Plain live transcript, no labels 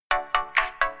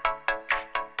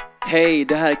Hej,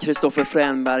 det här är Kristoffer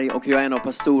Fränberg och jag är en av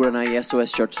pastorerna i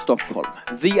SOS Church Stockholm.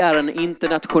 Vi är en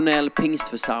internationell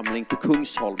pingstförsamling på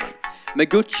Kungsholmen med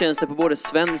gudstjänster på både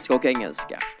svenska och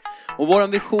engelska. Och vår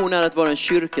vision är att vara en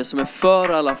kyrka som är för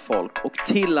alla folk och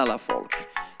till alla folk.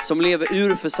 Som lever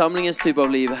ur församlingens typ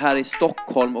av liv här i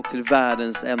Stockholm och till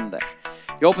världens ände.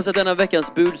 Jag hoppas att denna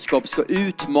veckans budskap ska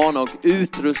utmana och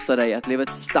utrusta dig att leva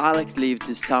ett starkt liv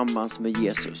tillsammans med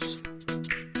Jesus.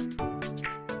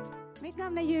 Mitt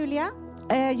namn är Julia.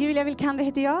 Julia Wilkander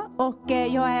heter jag och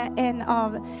jag är en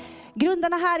av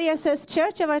grundarna här i SOS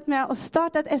Church. Jag har varit med och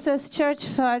startat SOS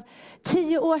Church för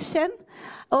 10 år sedan.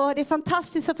 Och det är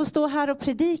fantastiskt att få stå här och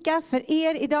predika för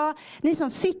er idag. Ni som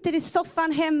sitter i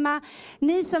soffan hemma,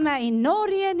 ni som är i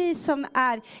Norge, ni som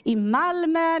är i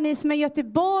Malmö, ni som är i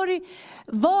Göteborg.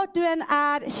 Vart du än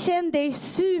är, känn dig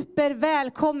super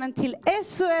välkommen till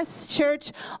SOS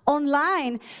Church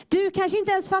online. Du kanske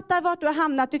inte ens fattar vart du har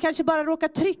hamnat. Du kanske bara råkar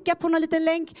trycka på någon liten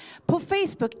länk på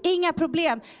Facebook. Inga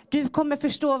problem. Du kommer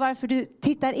förstå varför du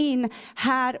tittar in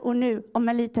här och nu om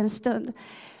en liten stund.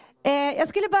 Jag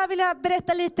skulle bara vilja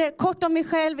berätta lite kort om mig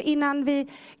själv innan vi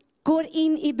går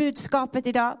in i budskapet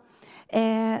idag.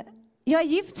 Jag är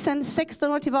gift sedan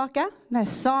 16 år tillbaka med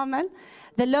Samuel,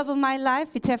 the love of my life.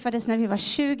 Vi träffades när vi var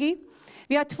 20.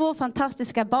 Vi har 2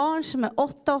 fantastiska barn som är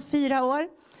 8 och 4 år.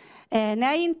 När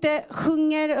jag inte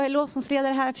sjunger och är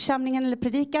lovsångsledare här i församlingen eller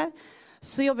predikar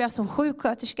så jobbar jag som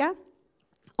sjuksköterska.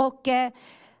 Och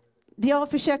jag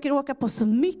försöker åka på så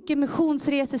mycket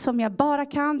missionsresor som jag bara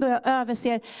kan. Då jag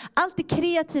överser allt det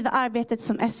kreativa arbetet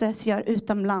som SOS gör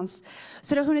utomlands.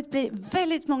 Så det har hunnit bli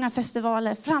väldigt många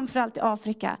festivaler, framförallt i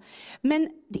Afrika. Men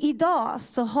idag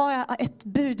så har jag ett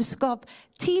budskap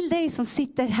till dig som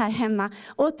sitter här hemma.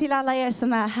 Och till alla er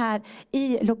som är här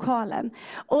i lokalen.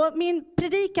 Och min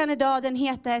predikan idag, den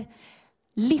heter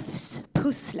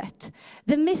Livspusslet.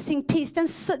 The missing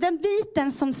piece, den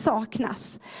biten som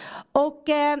saknas. Och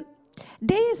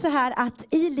det är ju så här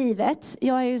att i livet,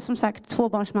 jag är ju som sagt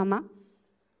 2-barnsmamma,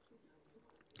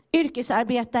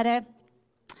 yrkesarbetare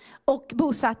och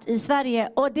bosatt i Sverige.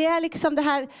 Och det är liksom det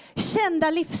här kända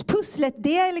livspusslet,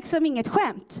 det är liksom inget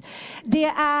skämt. Det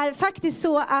är faktiskt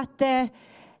så att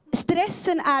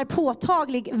stressen är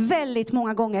påtaglig väldigt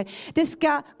många gånger. Det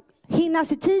ska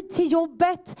hinnas i tid till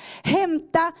jobbet,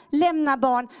 hämta, lämna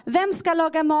barn. Vem ska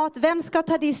laga mat? Vem ska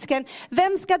ta disken?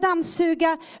 Vem ska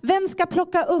dammsuga? Vem ska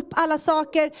plocka upp alla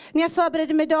saker? När jag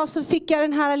förberedde mig idag så fick jag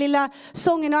den här lilla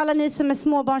sången. Och alla ni som är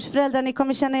småbarnsföräldrar, ni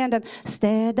kommer känna igen den.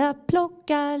 Städa,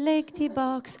 plocka, lägg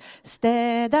tillbaks.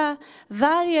 Städa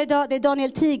varje dag. Det är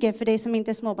Daniel Tiger för dig som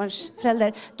inte är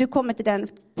småbarnsförälder. Du kommer till den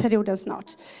perioden snart.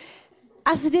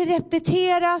 Alltså det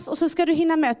repeteras och så ska du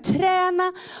hinna med att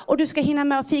träna och du ska hinna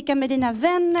med att fika med dina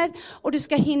vänner och du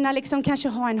ska hinna liksom kanske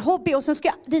ha en hobby och sen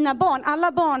ska dina barn,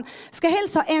 alla barn ska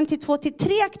helst ha 1 till 2 till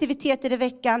 3 aktiviteter i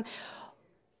veckan.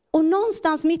 Och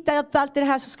någonstans mitt i allt det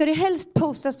här så ska det helst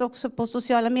postas också på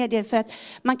sociala medier för att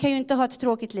man kan ju inte ha ett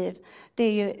tråkigt liv. Det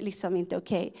är ju liksom inte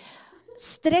okej.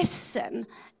 Stressen,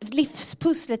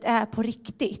 livspusslet är på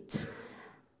riktigt.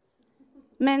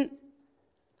 Men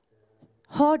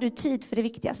har du tid för det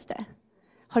viktigaste?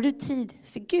 Har du tid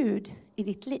för Gud i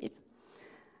ditt liv?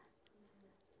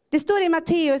 Det står i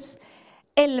Matteus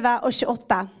 11 och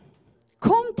 28.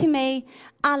 Kom till mig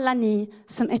alla ni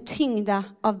som är tyngda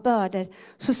av bördor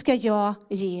så ska jag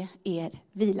ge er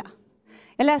vila.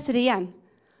 Jag läser det igen.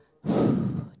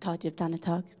 Ta ett djupt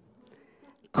andetag.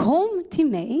 Kom till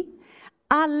mig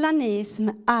alla ni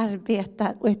som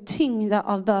arbetar och är tyngda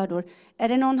av bördor. Är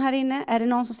det någon här inne? Är det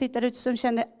någon som sitter ute som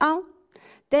känner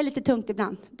det är lite tungt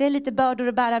ibland. Det är lite bördor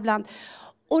att bära ibland.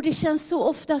 Och det känns så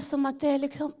ofta som att det är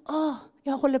liksom,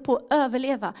 jag håller på att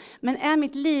överleva. Men är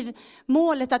mitt liv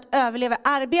målet att överleva?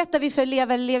 Arbetar vi för att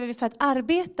leva eller lever vi för att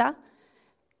arbeta?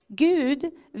 Gud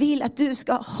vill att du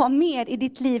ska ha mer i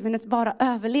ditt liv än att bara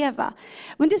överleva.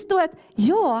 Men det står att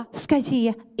jag ska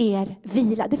ge er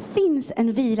vila. Det finns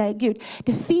en vila i Gud.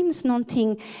 Det finns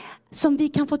någonting som vi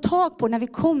kan få tag på när vi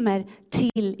kommer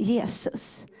till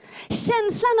Jesus.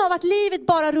 Känslan av att livet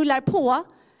bara rullar på,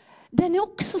 den är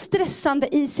också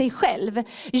stressande i sig själv.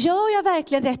 Gör jag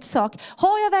verkligen rätt sak?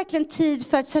 Har jag verkligen tid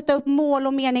för att sätta upp mål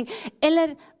och mening?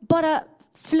 Eller bara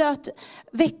flöt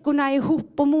veckorna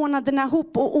ihop och månaderna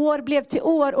ihop och år blev till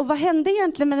år? Och vad hände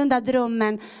egentligen med den där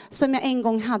drömmen som jag en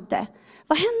gång hade?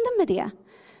 Vad hände med det?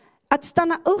 Att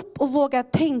stanna upp och våga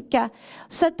tänka.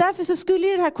 Så att därför så skulle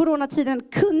ju den här coronatiden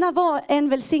kunna vara en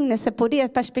välsignelse på det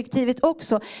perspektivet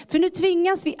också. För nu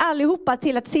tvingas vi allihopa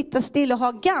till att sitta still och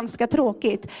ha ganska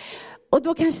tråkigt. Och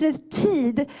då kanske det är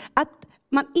tid att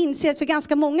man inser att för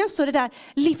ganska många så är det där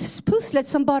livspusslet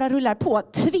som bara rullar på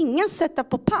tvingas sätta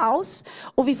på paus.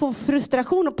 Och vi får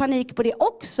frustration och panik på det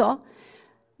också.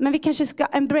 Men vi kanske ska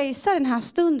embracea den här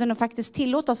stunden och faktiskt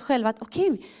tillåta oss själva att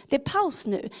okej, det är paus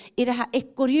nu i det här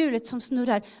ekorrhjulet som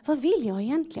snurrar. Vad vill jag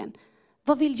egentligen?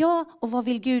 Vad vill jag och vad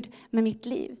vill Gud med mitt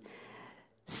liv?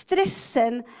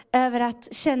 Stressen över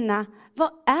att känna, vad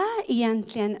är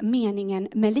egentligen meningen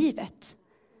med livet?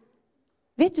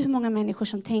 Vet du hur många människor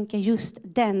som tänker just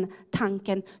den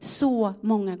tanken så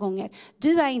många gånger?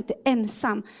 Du är inte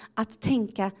ensam att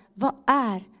tänka, vad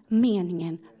är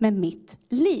meningen med mitt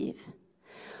liv?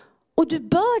 Och du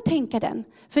bör tänka den.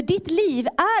 För ditt liv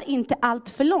är inte allt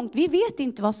för långt. Vi vet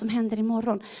inte vad som händer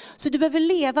imorgon. Så du behöver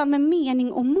leva med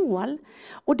mening och mål.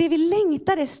 Och det vi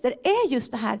längtar efter är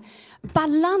just det här.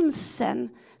 Balansen,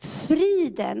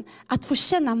 friden, att få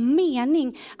känna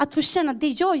mening. Att få känna det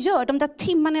jag gör, de där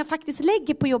timmarna jag faktiskt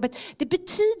lägger på jobbet. Det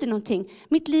betyder någonting.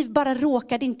 Mitt liv bara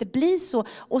råkade inte bli så.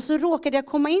 Och så råkade jag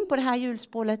komma in på det här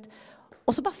hjulspåret.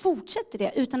 Och så bara fortsätter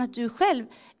det utan att du själv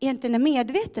egentligen är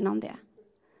medveten om det.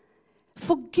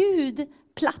 Får Gud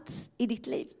plats i ditt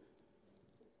liv?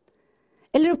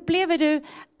 Eller upplever du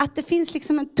att det finns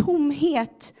liksom en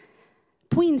tomhet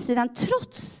på insidan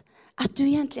trots att du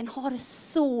egentligen har det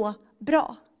så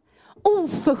bra?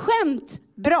 Oförskämt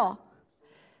bra.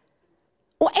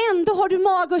 Och ändå har du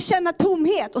mage att känna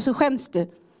tomhet och så skäms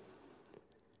du.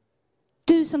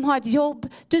 Du som har ett jobb,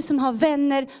 du som har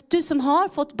vänner, du som har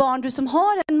fått barn, du som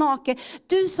har en make.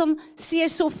 Du som ser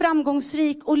så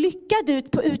framgångsrik och lyckad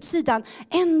ut på utsidan.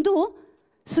 Ändå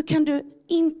så kan du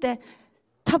inte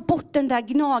ta bort den där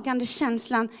gnagande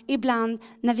känslan ibland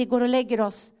när vi går och lägger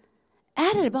oss.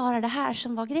 Är det bara det här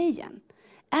som var grejen?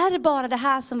 Är det bara det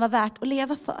här som var värt att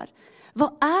leva för?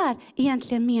 Vad är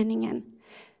egentligen meningen?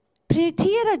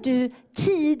 Prioriterar du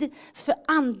tid för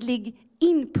andlig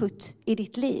input i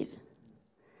ditt liv?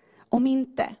 Om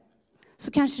inte,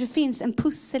 så kanske det finns en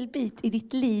pusselbit i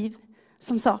ditt liv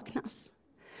som saknas.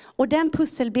 Och den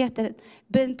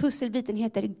pusselbiten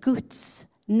heter Guds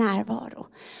närvaro.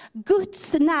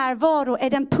 Guds närvaro är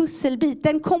den pusselbit,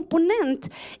 den komponent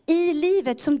i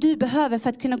livet som du behöver för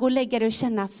att kunna gå och lägga dig och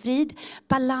känna frid,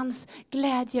 balans,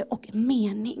 glädje och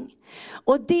mening.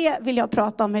 Och det vill jag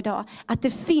prata om idag. Att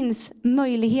det finns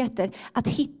möjligheter att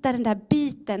hitta den där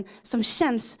biten som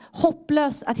känns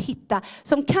hopplös att hitta.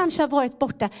 Som kanske har varit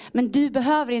borta. Men du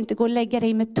behöver inte gå och lägga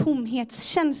dig med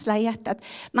tomhetskänsla i hjärtat.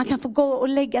 Man kan få gå och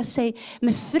lägga sig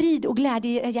med frid och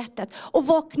glädje i hjärtat. Och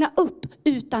vakna upp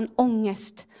utan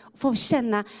ångest. Och få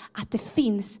känna att det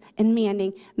finns en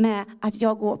mening med att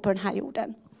jag går på den här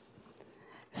jorden.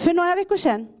 För några veckor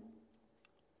sedan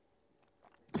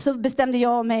så bestämde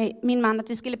jag och min man att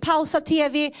vi skulle pausa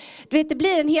tv. Du vet, det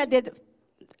blir en hel del,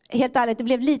 helt ärligt, det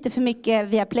blev lite för mycket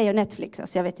via Play och Netflix.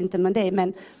 Alltså jag vet inte med dig,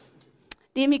 men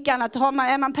det är mycket annat.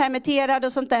 Är man permitterad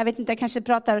och sånt där, jag vet inte, jag kanske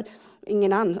pratar,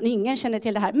 ingen känner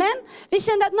till det här. Men vi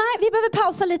kände att nej, vi behöver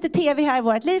pausa lite tv här i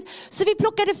vårt liv. Så vi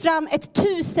plockade fram ett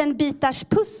 1000-bitars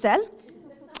pussel.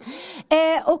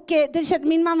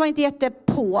 Min man var inte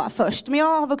jättepå först. Men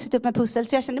jag har vuxit upp med pussel.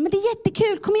 Så jag kände, men det är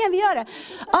jättekul, kom igen vi gör det.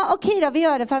 Ja okej då, vi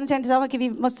gör det. För han kände så, okej, vi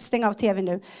måste stänga av tv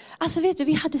nu. Alltså vet du,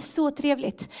 vi hade så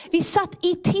trevligt. Vi satt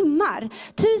i timmar.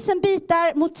 1000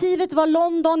 bitar, motivet var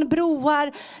London,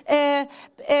 broar,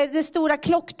 det stora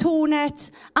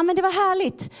klocktornet. Ja men det var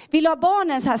härligt. Vi la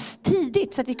barnen så här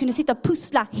tidigt så att vi kunde sitta och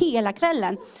pussla hela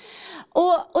kvällen.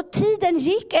 Och tiden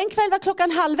gick, en kväll var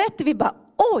klockan 12:30. Vi bara,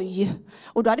 oj!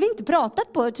 Och då hade vi inte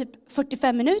pratat på typ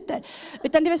 45 minuter.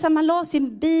 Utan det var så att man la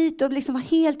sin bit och liksom var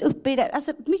helt uppe i det.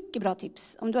 Alltså mycket bra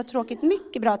tips. Om du har tråkigt,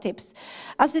 mycket bra tips.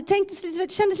 Alltså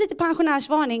det kändes lite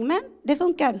pensionärsvarning, men det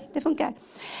funkar.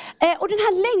 Och den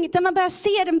här längtan, man börjar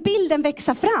se den bilden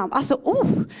växa fram. Alltså,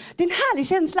 det är en härlig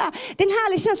känsla. Det är en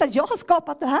härlig känsla att jag har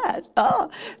skapat det här. Ja,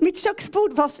 mitt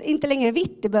köksbord var inte längre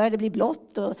vitt, det började bli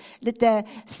blått och lite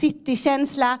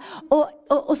citykänsla.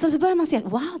 Och så börjar man se att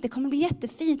wow, det kommer bli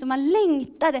jättefint. Och man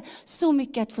längtade så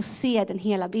mycket att få se den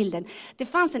hela bilden. Det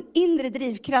fanns en inre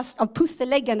drivkraft av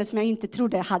pusselläggande som jag inte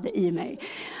trodde jag hade i mig.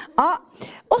 Ja,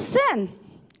 och sen,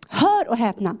 hör och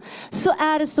häpna, så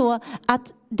är det så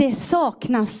att det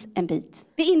saknas en bit.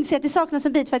 Vi inser att det saknas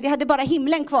en bit för att vi hade bara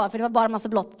himlen kvar. För det var bara massa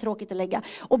blått, tråkigt att lägga.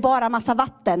 Och bara massa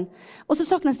vatten. Och så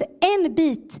saknas det en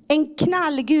bit, en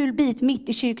knallgul bit mitt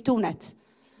i kyrktornet.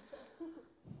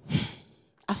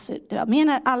 Alltså, jag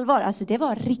menar allvar, alltså det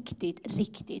var riktigt,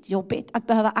 riktigt jobbigt att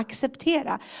behöva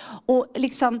acceptera och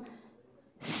liksom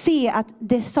se att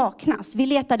det saknas. Vi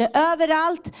letade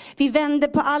överallt, vi vände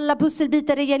på alla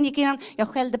pusselbitar igen, gick igenom. Jag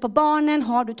skällde på barnen,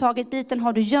 har du tagit biten,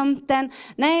 har du gömt den?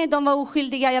 Nej, de var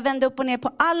oskyldiga, jag vände upp och ner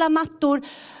på alla mattor.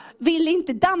 ville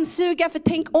inte dammsuga, för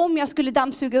tänk om jag skulle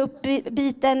dammsuga upp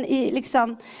biten i,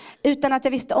 liksom, utan att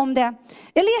jag visste om det.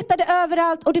 Jag letade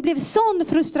överallt och det blev sån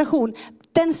frustration.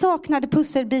 Den saknade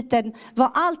pusselbiten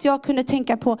var allt jag kunde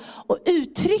tänka på. Och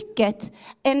uttrycket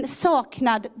en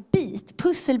saknad bit,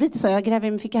 pusselbit, så jag gräver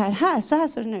i min ficka här. Så här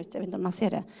såg den ut, jag vet inte om man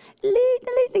ser det.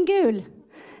 Liten gul.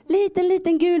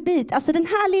 Liten gul bit. Alltså den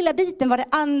här lilla biten var det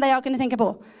enda jag kunde tänka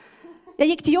på. Jag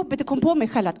gick till jobbet och kom på mig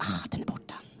själv att den är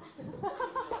borta.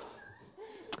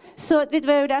 Så vet du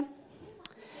vad jag gjorde?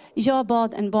 Jag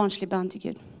bad en barnslig bön till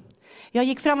Gud. Jag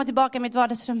gick fram och tillbaka i mitt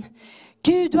vardagsrum.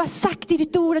 Gud, du har sagt i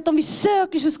ditt ord att om vi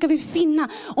söker så ska vi finna.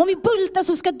 Om vi bultar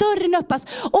så ska dörren öppnas.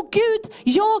 Och Gud,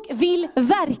 jag vill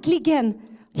verkligen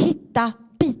hitta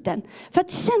biten. För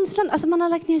att känslan, alltså man har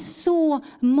lagt ner så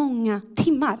många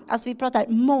timmar. Alltså vi pratar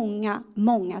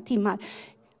många timmar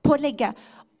på att lägga.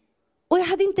 Och jag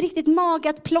hade inte riktigt mag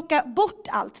att plocka bort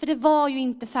allt. För det var ju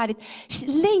inte färdigt.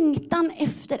 Längtan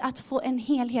efter att få en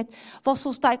helhet var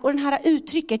så stark. Och det här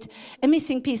uttrycket, a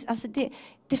missing piece. Alltså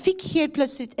det fick helt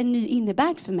plötsligt en ny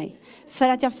innebörd för mig. För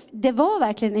att det var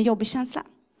verkligen en jobbig känsla.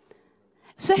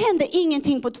 Så hände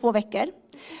ingenting på 2 veckor.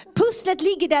 Pusslet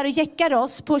ligger där och jäckar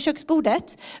oss på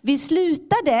köksbordet. Vi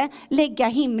slutade lägga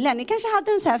himlen. Vi kanske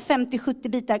hade en så här 50-70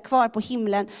 bitar kvar på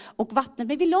himlen och vattnet.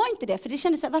 Men vi la inte det. För det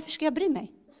kändes så här, varför ska jag bry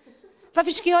mig?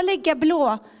 Varför ska jag lägga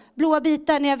blåa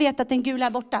bitar när jag vet att den gula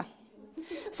är borta?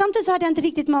 Samtidigt så hade jag inte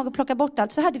riktigt mag att plocka bort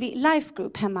allt. Så hade vi life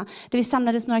group hemma. Där vi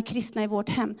samlades några kristna i vårt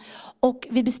hem. Och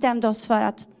vi bestämde oss för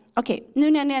att, okej,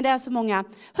 nu när det är så många.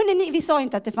 Hörrni, vi sa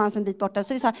inte att det fanns en bit borta.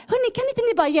 Så vi sa, hörni, kan inte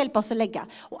ni bara hjälpa oss att lägga?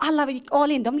 Och alla gick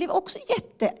all in. De blev också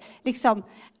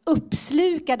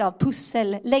uppslukade av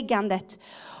pusselläggandet.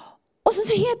 Och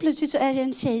så helt plötsligt så är det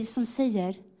en tjej som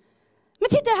säger, men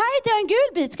titta, här hittar jag en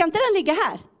gul bit. Ska inte den ligga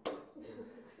här?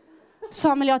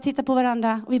 Samuel och jag tittade på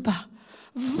varandra och vi bara,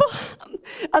 va?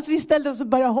 Alltså vi ställde oss och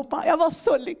började hoppa. Jag var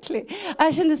så lycklig.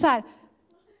 Jag kände så här,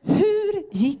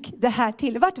 hur gick det här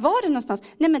till? Vart var det någonstans?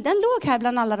 Nej, men den låg här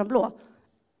bland alla de blå.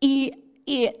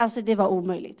 Alltså det var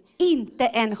omöjligt. Inte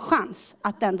en chans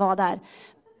att den var där.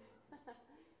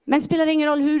 Men det spelar ingen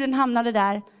roll hur den hamnade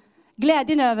där.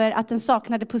 Glädjen över att den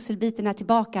saknade pusselbiten är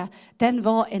tillbaka, den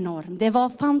var enorm. Det var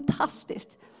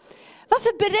fantastiskt.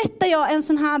 Varför berättar jag en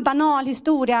sån här banal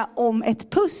historia om ett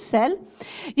pussel?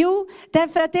 Jo,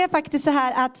 därför att det är faktiskt så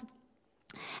här att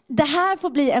det här får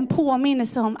bli en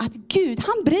påminnelse om att Gud,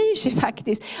 han bryr sig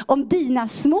faktiskt om dina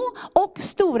små och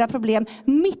stora problem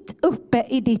mitt uppe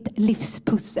i ditt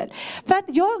livspussel. För att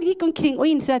jag gick omkring och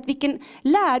insåg att vilken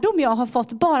lärdom jag har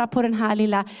fått bara på den här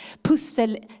lilla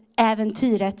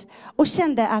pusseläventyret. Och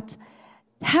kände att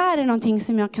här är någonting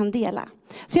som jag kan dela.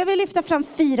 Så jag vill lyfta fram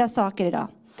 4 saker idag.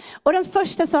 Och den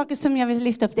första saken som jag vill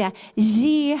lyfta upp, det är: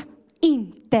 ge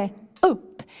inte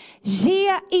upp.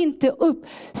 Ge inte upp.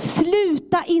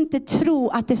 Sluta inte tro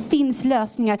att det finns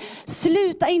lösningar.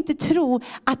 Sluta inte tro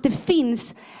att det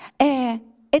finns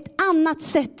ett annat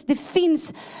sätt. Det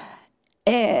finns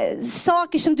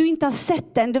saker som du inte har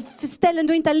sett än. Ställen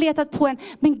du inte har letat på än.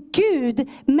 Men Gud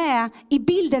med i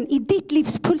bilden i ditt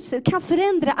livspuls kan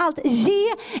förändra allt. Ge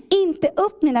inte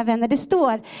upp, mina vänner. Det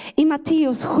står i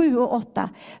Matteus 7:8.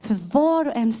 För var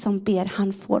och en som ber,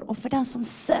 han får. Och för den som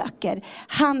söker,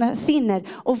 han finner.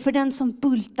 Och för den som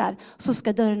bultar, så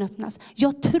ska dörren öppnas.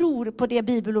 Jag tror på det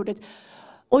bibelordet.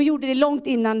 Och gjorde det långt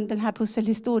innan den här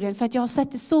pusselhistorien. För att jag har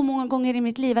sett det så många gånger i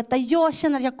mitt liv. Att där jag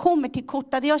känner att jag kommer till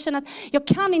korta. Där jag känner att jag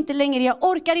kan inte längre. Jag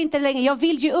orkar inte längre. Jag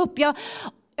vill ge upp.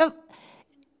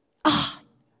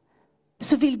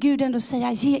 Så vill Gud ändå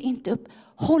säga, ge inte upp.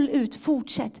 Håll ut,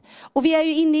 fortsätt. Och vi är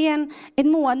ju inne i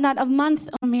en månad av Month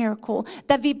of Miracle.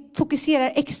 Där vi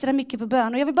fokuserar extra mycket på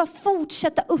bön. Och jag vill bara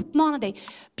fortsätta uppmana dig.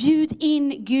 Bjud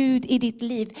in Gud i ditt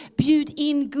liv. Bjud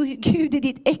in Gud i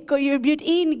ditt ekorrhjul. Bjud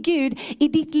in Gud i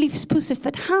ditt livspussel. För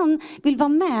att han vill vara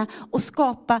med och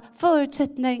skapa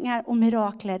förutsättningar och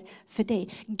mirakler för dig.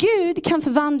 Gud kan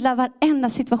förvandla varenda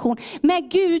situation.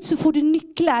 Med Gud så får du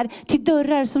nycklar till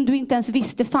dörrar som du inte ens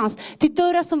visste fanns. Till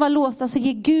dörrar som var låsta så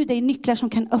ger Gud dig nycklar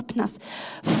som kan öppnas.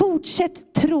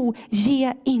 Fortsätt tro,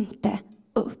 ge inte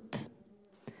upp.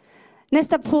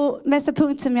 Nästa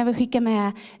punkt som jag vill skicka med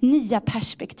är nya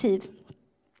perspektiv.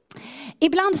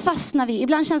 Ibland fastnar vi,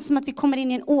 ibland känns det som att vi kommer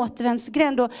in i en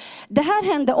återvändsgränd. Och det här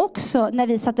hände också när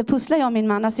vi satt och pusslade, jag och min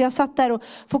man. Alltså jag satt där och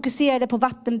fokuserade på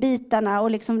vattenbitarna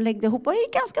och liksom läggde ihop. Och det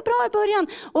gick ganska bra i början.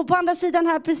 Och på andra sidan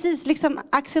här, precis liksom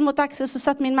axel mot axel, så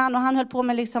satt min man och han höll på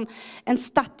med liksom en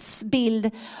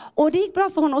stadsbild. Och det gick bra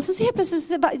för honom. Och så helt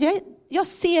plötsligt, jag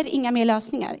ser inga mer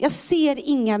lösningar. Jag ser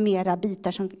inga mera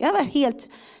bitar. Jag var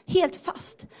helt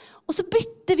fast. Och så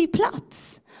bytte vi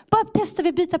plats. Bara testade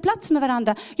vi byta plats med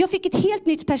varandra. Jag fick ett helt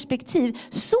nytt perspektiv.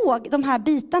 Såg de här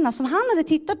bitarna som han hade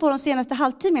tittat på de senaste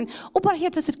halvtimmen. Och bara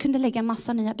helt plötsligt kunde lägga en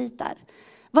massa nya bitar.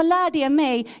 Vad lär det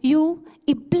mig? Jo,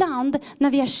 ibland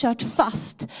när vi har kört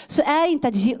fast så är det inte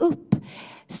att ge upp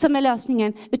som är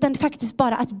lösningen, utan faktiskt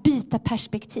bara att byta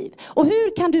perspektiv. Och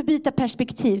hur kan du byta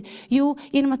perspektiv? Jo,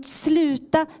 genom att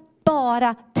sluta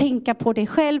bara tänka på dig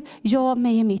själv, jag,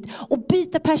 mig och mitt. Och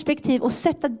byta perspektiv och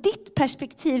sätta ditt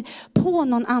perspektiv på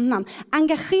någon annan.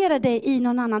 Engagera dig i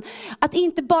någon annan. Att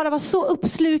inte bara vara så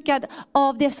uppslukad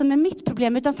av det som är mitt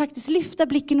problem, utan faktiskt lyfta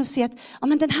blicken och se att ja,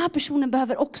 men den här personen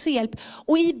behöver också hjälp.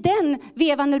 Och i den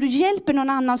vevan när du hjälper någon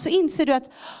annan så inser du att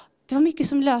det var mycket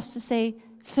som löste sig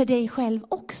för dig själv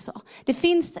också. Det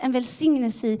finns en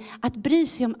välsignelse i att bry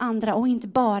sig om andra och inte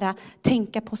bara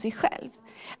tänka på sig själv.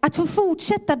 Att få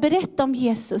fortsätta berätta om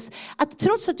Jesus. Att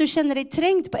trots att du känner dig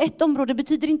trängd på ett område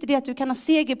betyder inte det att du kan ha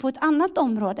seger på ett annat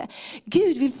område.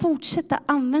 Gud vill fortsätta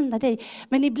använda dig.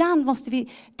 Men ibland måste vi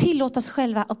tillåta oss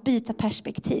själva att byta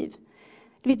perspektiv.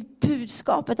 Du vet,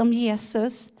 budskapet om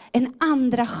Jesus, en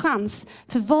andra chans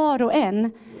för var och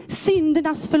en.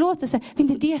 Syndernas förlåtelse,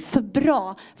 det är för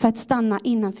bra för att stanna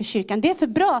innanför kyrkan. Det är för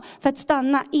bra för att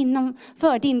stanna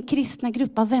innanför din kristna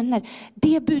grupp av vänner.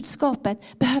 Det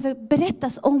budskapet behöver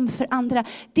berättas om för andra.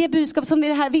 Det budskap som i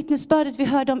det här vittnesbördet vi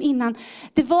hörde om innan.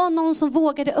 Det var någon som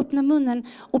vågade öppna munnen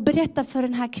och berätta för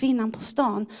den här kvinnan på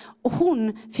stan. Och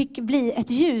hon fick bli ett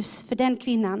ljus för den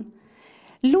kvinnan.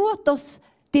 Låt oss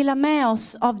dela med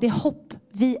oss av det hopp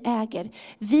vi äger.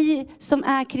 Vi som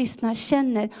är kristna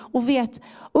känner och vet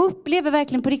och upplever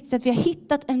verkligen på riktigt att vi har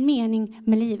hittat en mening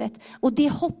med livet. Och det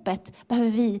hoppet behöver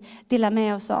vi dela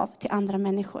med oss av till andra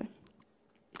människor.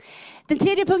 Den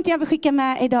tredje punkten jag vill skicka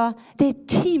med idag, det är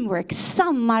teamwork,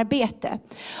 samarbete.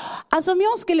 Alltså om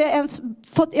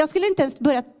jag skulle inte ens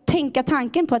börja tänka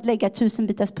tanken på att lägga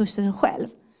 1000-bitars pussel själv.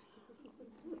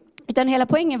 Utan hela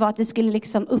poängen var att vi skulle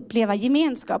liksom uppleva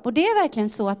gemenskap. Och det är verkligen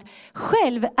så att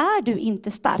själv är du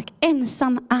inte stark.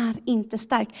 Ensam är inte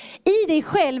stark. I dig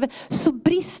själv så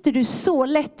brister du så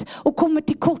lätt och kommer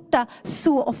till korta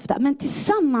så ofta. Men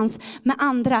tillsammans med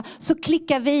andra så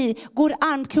klickar vi, går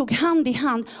armkrok hand i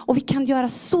hand. Och vi kan göra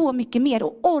så mycket mer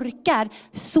och orkar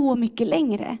så mycket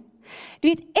längre. Du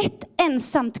vet, ett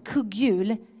ensamt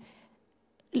kugghjul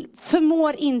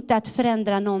förmår inte att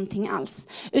förändra någonting alls.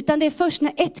 Utan det är först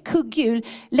när ett kugghjul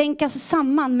länkas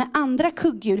samman med andra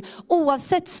kugghjul.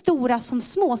 Oavsett stora som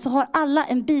små så har alla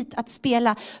en bit att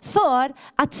spela. För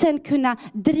att sen kunna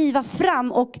driva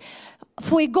fram och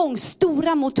få igång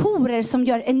stora motorer som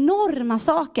gör enorma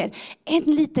saker. En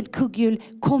liten kugghjul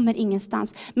kommer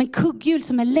ingenstans. Men kugghjul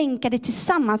som är länkade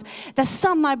tillsammans. Där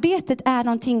samarbetet är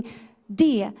någonting.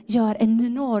 Det gör en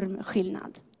enorm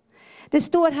skillnad. Det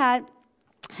står här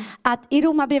att i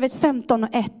Romarbrevet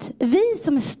 15:1, vi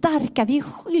som är starka, vi är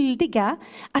skyldiga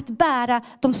att bära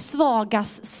de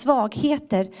svagas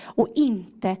svagheter och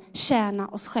inte tjäna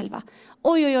oss själva.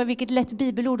 Oj, vilket lätt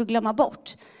bibelord att glömma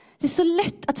bort. Det är så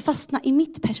lätt att fastna i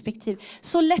mitt perspektiv.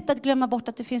 Så lätt att glömma bort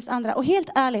att det finns andra. Och helt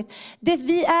ärligt,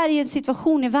 vi är i en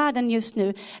situation i världen just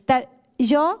nu där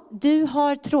ja, du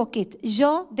har tråkigt.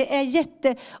 Ja, det är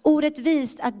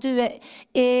jätteorättvist att du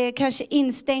är kanske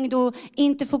instängd och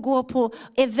inte får gå på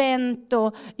event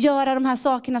och göra de här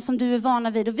sakerna som du är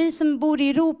vana vid. Och vi som bor i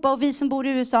Europa och vi som bor i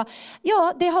USA,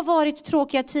 ja, det har varit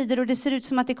tråkiga tider och det ser ut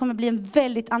som att det kommer bli en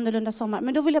väldigt annorlunda sommar.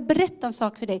 Men då vill jag berätta en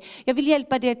sak för dig. Jag vill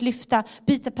hjälpa dig att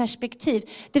byta perspektiv.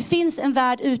 Det finns en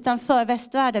värld utanför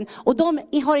västvärlden och de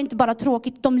har inte bara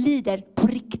tråkigt, de lider på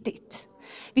riktigt.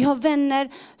 Vi har vänner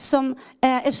som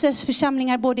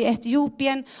SOS-församlingar både i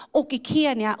Etiopien och i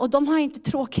Kenya. Och de har inte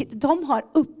tråkigt. De har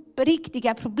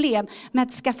uppriktiga problem med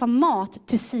att skaffa mat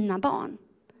till sina barn.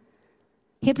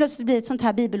 Helt plötsligt blir ett sånt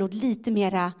här bibelord lite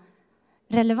mera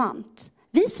relevant.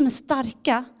 Vi som är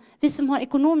starka, vi som har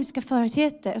ekonomiska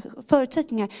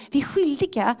förutsättningar. Vi är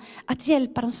skyldiga att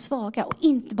hjälpa de svaga och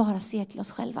inte bara se till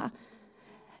oss själva.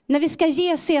 När vi ska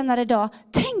ge senare idag,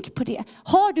 tänk på det.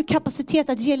 Har du kapacitet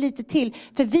att ge lite till?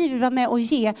 För vi vill vara med och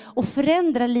ge och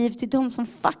förändra liv till de som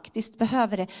faktiskt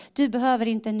behöver det. Du behöver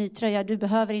inte en ny tröja, du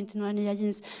behöver inte några nya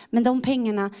jeans. Men de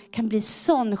pengarna kan bli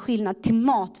sån skillnad till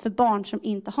mat för barn som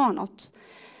inte har något.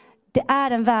 Det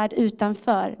är en värld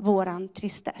utanför våran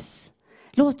tristess.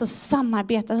 Låt oss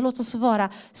samarbeta, låt oss vara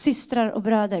systrar och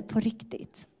bröder på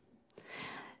riktigt.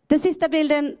 Den sista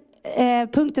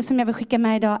punkten som jag vill skicka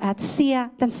med idag är att se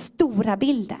den stora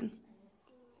bilden.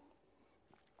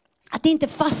 Att inte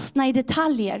fastna i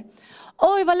detaljer.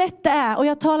 Oj, vad lätt det är. Och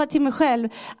jag talar till mig själv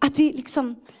att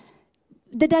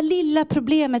det där lilla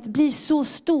problemet blir så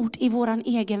stort i våran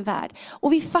egen värld.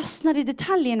 Och vi fastnar i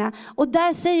detaljerna. Och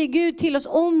där säger Gud till oss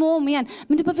om och om igen.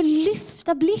 Men du behöver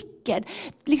lyfta blicken.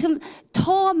 Liksom,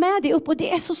 ta med dig upp. Och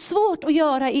det är så svårt att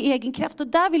göra i egen kraft. Och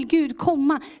där vill Gud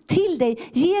komma till dig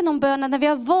genom bönen. När vi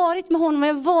har varit med honom, vi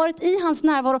har varit i hans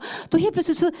närvaro. Då helt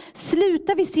plötsligt så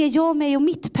slutar vi se jag, mig och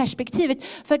mitt perspektivet.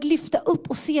 För att lyfta upp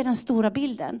och se den stora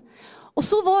bilden. Och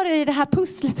så var det i det här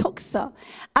pusslet också.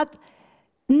 Att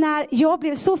när jag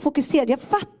blev så fokuserad, jag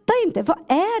fattar inte, vad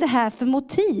är det här för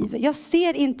motiv? Jag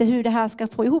ser inte hur det här ska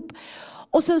få ihop.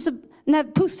 Och sen så när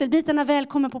pusselbitarna väl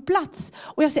kommer på plats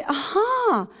och jag säger,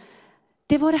 aha,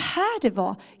 det var det här det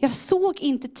var. Jag såg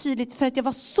inte tydligt för att jag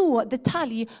var så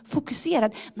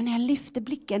detaljfokuserad. Men när jag lyfter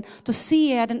blicken, då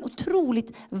ser jag den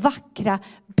otroligt vackra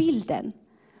bilden.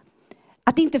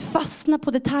 Att inte fastna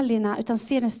på detaljerna utan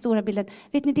se den stora bilden.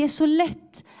 Vet ni, det är så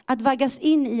lätt att vaggas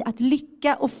in i att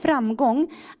lycka och framgång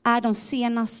är de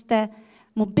senaste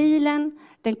mobilen,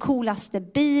 den coolaste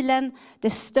bilen, det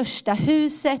största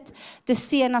huset, det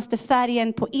senaste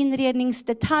färgen på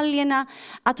inredningsdetaljerna,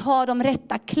 att ha de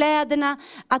rätta kläderna,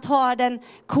 att ha den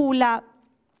coola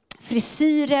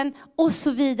frisyren och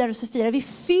så vidare och så vidare. Vi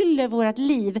fyller vårt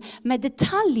liv med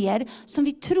detaljer som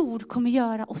vi tror kommer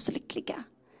göra oss lyckliga.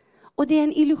 Och det är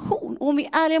en illusion. Och om vi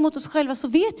är ärliga mot oss själva så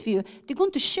vet vi ju. Det går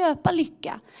inte att köpa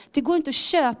lycka. Det går inte att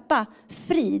köpa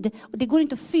frid. Och det går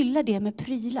inte att fylla det med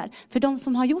prylar. För de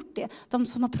som har gjort det, de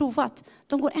som har provat,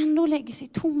 de går ändå och lägger sig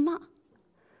tomma.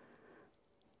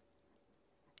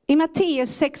 I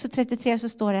Matteus 6:33 så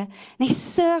står det: nej,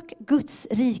 sök Guds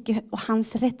rike och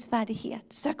hans rättfärdighet.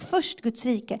 Sök först Guds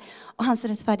rike och hans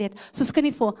rättfärdighet. Så ska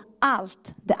ni få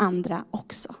allt det andra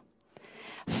också.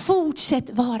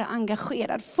 Fortsätt vara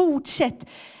engagerad. Fortsätt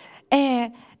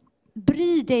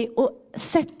bry dig och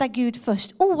sätta Gud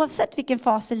först. Oavsett vilken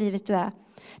fas i livet du är.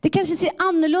 Det kanske ser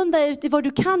annorlunda ut i vad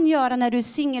du kan göra när du är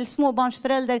singel,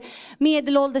 småbarnsförälder,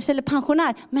 medelålders eller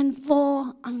pensionär. Men var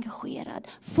engagerad.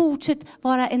 Fortsätt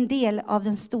vara en del av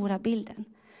den stora bilden.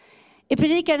 I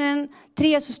Predikaren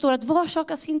 3 så står det att var sak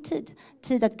har sin tid.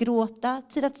 Tid att gråta,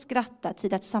 tid att skratta,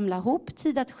 tid att samla ihop,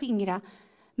 tid att skingra.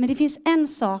 Men det finns en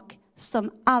sak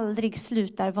som aldrig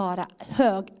slutar vara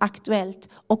högaktuellt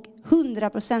och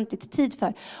 100% tid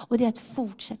för. Och det är att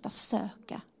fortsätta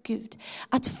söka Gud.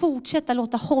 Att fortsätta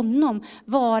låta honom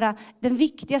vara den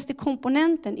viktigaste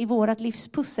komponenten i vårt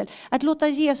livspussel. Att låta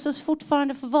Jesus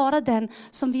fortfarande få vara den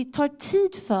som vi tar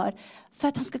tid för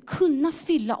att han ska kunna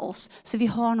fylla oss så vi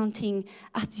har någonting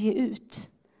att ge ut.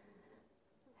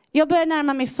 Jag börjar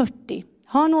närma mig 40.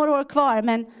 Har några år kvar,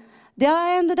 men det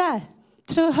är ändå där.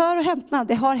 Hör och hämta,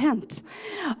 det har hänt.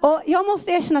 Och jag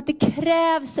måste erkänna att det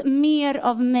krävs mer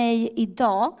av mig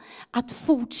idag att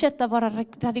fortsätta vara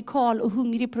radikal och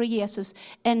hungrig på Jesus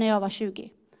än när jag var 20.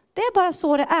 Det är bara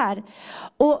så det är.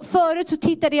 Och förut så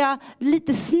tittade jag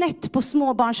lite snett på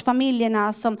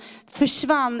småbarnsfamiljerna som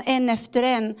försvann en efter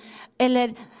en.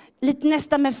 Eller lite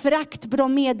nästan med förakt på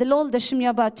de medelålders som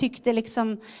jag bara tyckte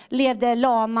liksom levde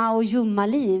lama och ljumma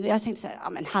liv. Jag tänkte så här, ja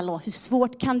men hallå, hur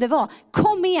svårt kan det vara?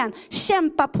 Kom igen,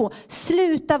 kämpa på,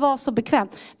 sluta vara så bekväm.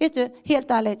 Vet du,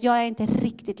 helt ärligt, jag är inte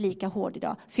riktigt lika hård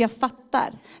idag. För jag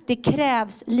fattar, det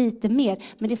krävs lite mer.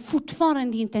 Men det är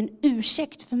fortfarande inte en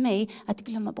ursäkt för mig att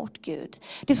glömma bort Gud.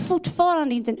 Det är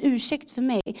fortfarande inte en ursäkt för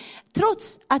mig.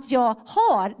 Trots att jag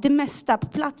har det mesta på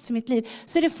plats i mitt liv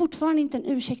så är det fortfarande inte en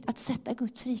ursäkt att sätta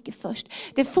Guds rike först.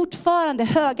 Det är fortfarande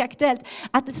högaktuellt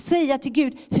att säga till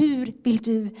Gud, hur vill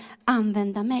du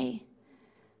använda mig?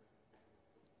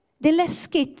 Det är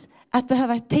läskigt att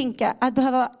behöva tänka, att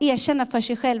behöva erkänna för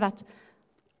sig själv att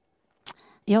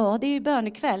ja, det är ju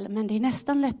bönekväll, men det är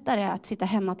nästan lättare att sitta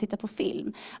hemma och titta på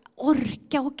film.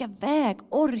 Orka åka iväg,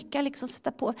 orka liksom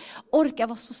sätta på, orka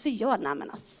vara social. Nej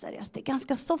men alltså, seriöst, det är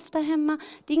ganska soft där hemma.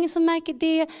 Det är ingen som märker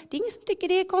det, det är ingen som tycker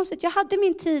det är konstigt. Jag hade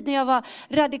min tid när jag var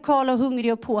radikal och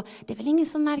hungrig och på. Det är väl ingen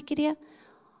som märker det.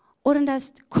 Och den där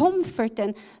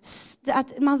comforten,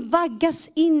 att man vaggas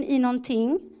in i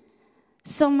någonting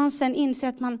som man sen inser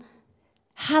att man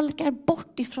halkar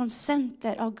bort ifrån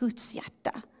center av Guds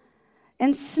hjärta.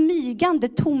 En smygande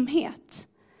tomhet.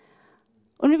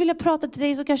 Och nu vill jag prata till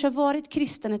dig som kanske har varit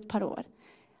kristen ett par år.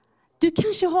 Du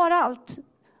kanske har allt.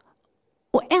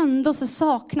 Och ändå så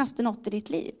saknas det något i ditt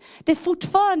liv. Det är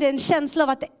fortfarande en känsla av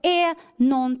att det är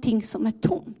någonting som är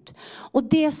tomt. Och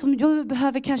det som du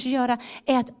behöver kanske göra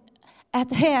är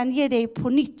att hänge dig på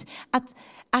nytt.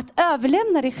 Att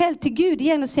överlämna dig själv till Gud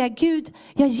igen och säga, Gud,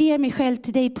 jag ger mig själv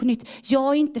till dig på nytt. Jag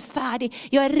är inte färdig.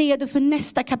 Jag är redo för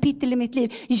nästa kapitel i mitt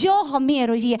liv. Jag har mer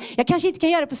att ge. Jag kanske inte kan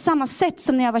göra det på samma sätt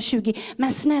som när jag var 20.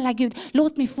 Men snälla Gud,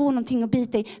 låt mig få någonting att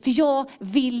bita i. För jag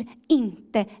vill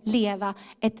inte leva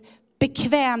ett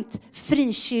bekvämt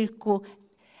frikyrko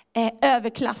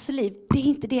överklassliv. Det är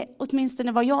inte det,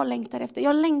 åtminstone vad jag längtar efter.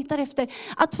 Jag längtar efter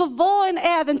att få vara en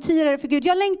äventyrare för Gud.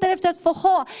 Jag längtar efter att få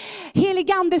ha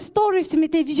heligande stories i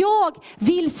mitt liv. Jag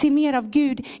vill se mer av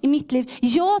Gud i mitt liv.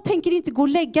 Jag tänker inte gå och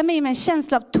lägga mig med en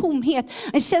känsla av tomhet.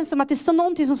 En känsla om att det är så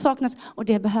någonting som saknas. Och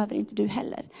det behöver inte du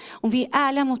heller. Om vi är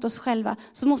ärliga mot oss själva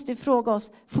så måste vi fråga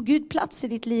oss, får Gud plats i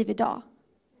ditt liv idag?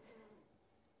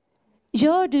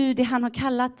 Gör du det han har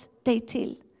kallat dig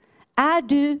till? Är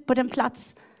du på den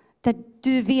plats där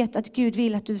du vet att Gud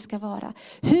vill att du ska vara?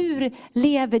 Hur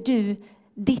lever du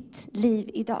ditt liv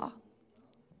idag?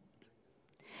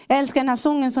 Jag älskar den här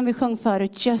sången som vi sjöng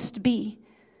förut, Just Be.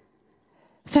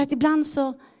 För att ibland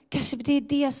så kanske det är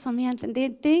det som egentligen,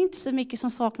 det är inte så mycket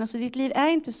som saknas och ditt liv är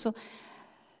inte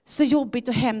så jobbigt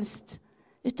och hemskt.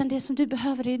 Utan det som du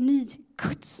behöver är en ny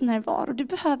Guds närvaro. Du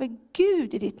behöver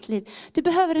Gud i ditt liv. Du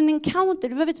behöver en encounter.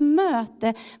 Du behöver ett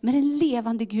möte med den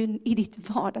levande Gud i ditt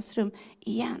vardagsrum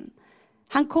igen.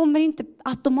 Han kommer inte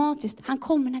automatiskt. Han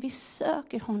kommer när vi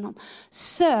söker honom.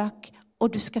 Sök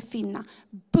och du ska finna.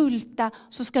 Bulta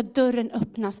så ska dörren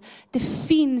öppnas. Det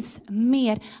finns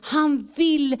mer. Han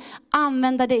vill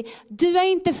använda dig. Du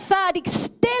är inte färdig.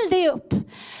 Ställ dig upp.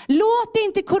 Låt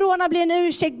inte corona bli en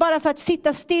ursäkt bara för att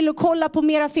sitta still och kolla på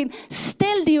mera film.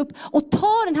 Ställ dig upp och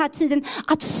ta den här tiden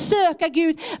att söka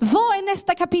Gud. Vad är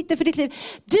nästa kapitel för ditt liv?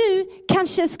 Du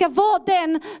kanske ska vara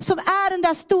den som är den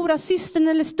där stora systern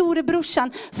eller store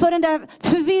brorsan för den där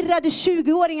förvirrade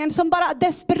 20-åringen som bara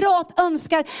desperat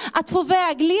önskar att få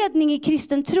vägledning i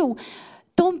kristen tro.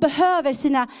 De behöver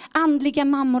sina andliga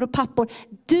mammor och pappor.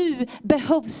 Du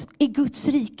behövs i Guds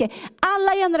rike.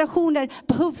 Alla generationer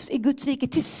behövs i Guds rike.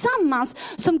 Tillsammans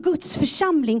som Guds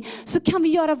församling så kan vi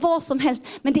göra vad som helst.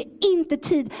 Men det är inte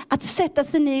tid att sätta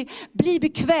sig ner, bli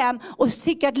bekväm och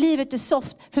tycka att livet är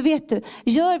soft. För vet du,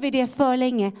 gör vi det för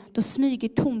länge, då smyger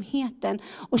tomheten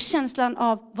och känslan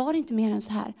av, var det inte mer än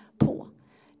så här, på.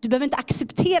 Du behöver inte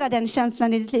acceptera den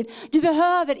känslan i ditt liv. Du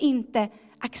behöver inte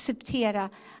acceptera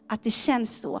att det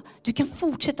känns så. Du kan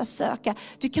fortsätta söka.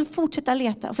 Du kan fortsätta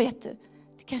leta. Och vet du,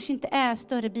 det kanske inte är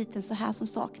större biten så här som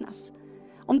saknas.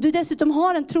 Om du dessutom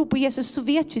har en tro på Jesus så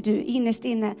vet ju du innerst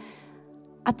inne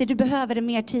att det du behöver är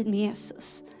mer tid med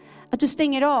Jesus. Att du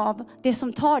stänger av det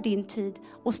som tar din tid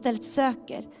och istället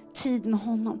söker tid med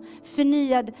honom.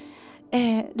 Förnyad.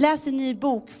 Läs en ny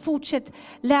bok, fortsätt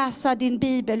läsa din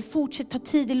bibel, fortsätt ta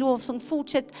tid i lovsång,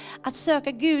 fortsätt att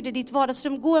söka Gud i ditt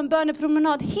vardagsrum, gå en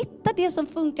bönepromenad, hitta det som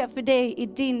funkar för dig i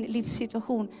din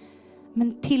livssituation.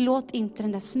 Men tillåt inte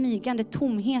den där smygande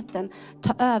tomheten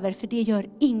ta över, för det gör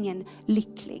ingen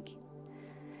lycklig.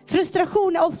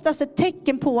 Frustration är oftast ett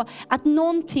tecken på att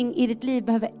någonting i ditt liv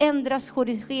behöver ändras,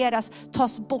 korrigeras,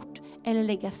 tas bort eller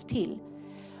läggas till.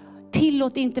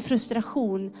 Tillåt inte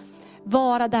frustration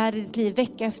vara där i ditt liv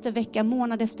vecka efter vecka,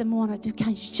 månad efter månad. Du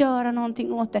kan göra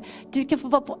någonting åt det. Du kan få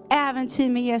vara på äventyr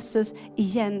med Jesus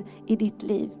igen i ditt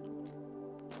liv.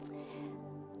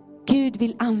 Gud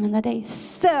vill använda dig.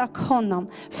 Sök honom.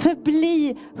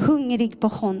 Förbli hungrig på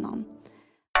honom.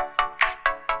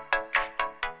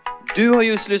 Du har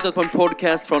just lyssnat på en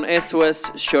podcast från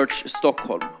SOS Church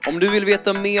Stockholm. Om du vill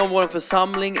veta mer om vår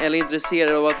församling eller är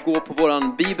intresserad av att gå på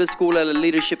vår bibelskola eller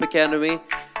leadership academy,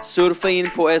 surfa in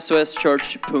på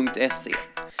soschurch.se.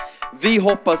 Vi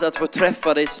hoppas att få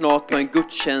träffa dig snart på en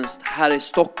gudstjänst här i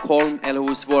Stockholm eller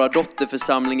hos våra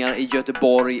dotterförsamlingar i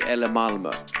Göteborg eller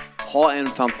Malmö. Ha en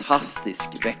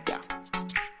fantastisk vecka.